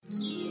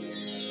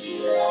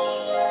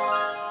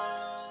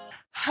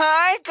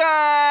Hi,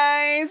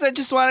 guys. I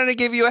just wanted to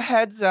give you a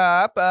heads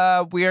up.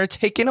 We are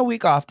taking a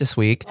week off this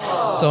week,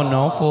 so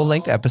no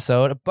full-length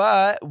episode,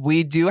 but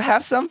we do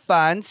have some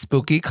fun,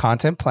 spooky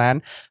content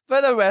planned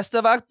for the rest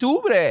of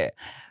Octubre.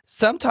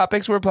 Some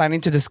topics we're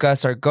planning to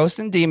discuss are ghosts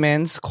and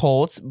demons,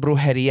 cults,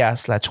 brujeria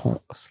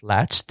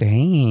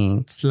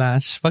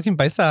slash fucking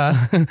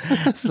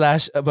paisa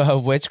slash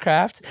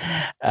witchcraft,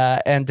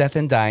 and death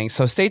and dying.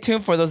 So stay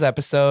tuned for those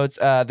episodes.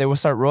 They will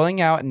start rolling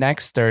out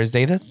next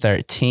Thursday, the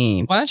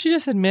 13th. Why don't you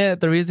just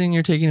admit the reason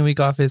you're taking a week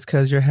off is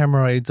because your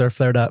hemorrhoids are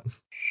flared up?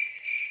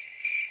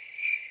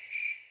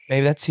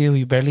 Babe, that's you.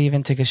 You barely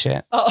even take a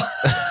shit. Oh,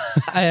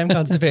 I am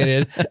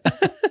constipated.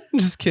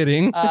 Just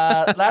kidding.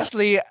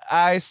 Lastly,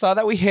 I saw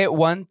that we hit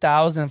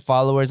 1,000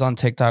 followers on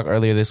TikTok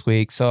earlier this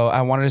week, so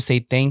I wanted to say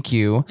thank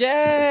you.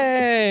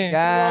 Yay!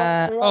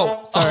 Yeah.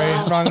 Oh,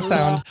 sorry, wrong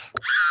sound.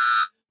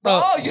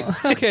 Oh,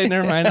 okay,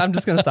 never mind. I'm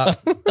just gonna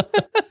stop.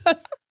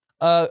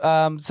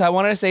 So I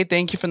wanted to say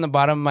thank you from the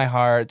bottom of my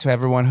heart to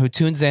everyone who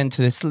tunes in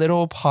to this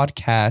little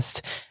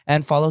podcast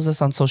and follows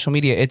us on social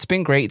media. It's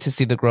been great to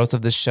see the growth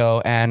of the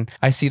show, and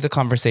I see the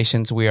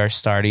conversations we are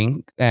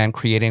starting and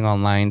creating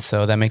online.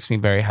 So that makes me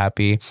very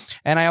happy.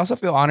 And I also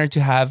feel honored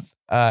to have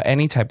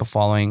any type of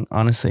following,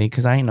 honestly,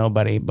 because I ain't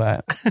nobody,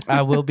 but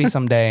I will be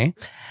someday.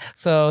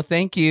 So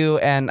thank you.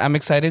 And I'm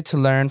excited to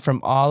learn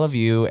from all of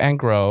you and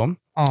grow.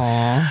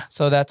 Aww.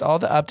 So that's all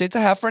the updates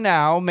I have for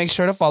now. Make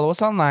sure to follow us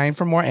online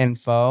for more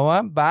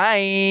info.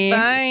 Bye.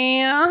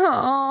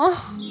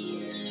 Bye.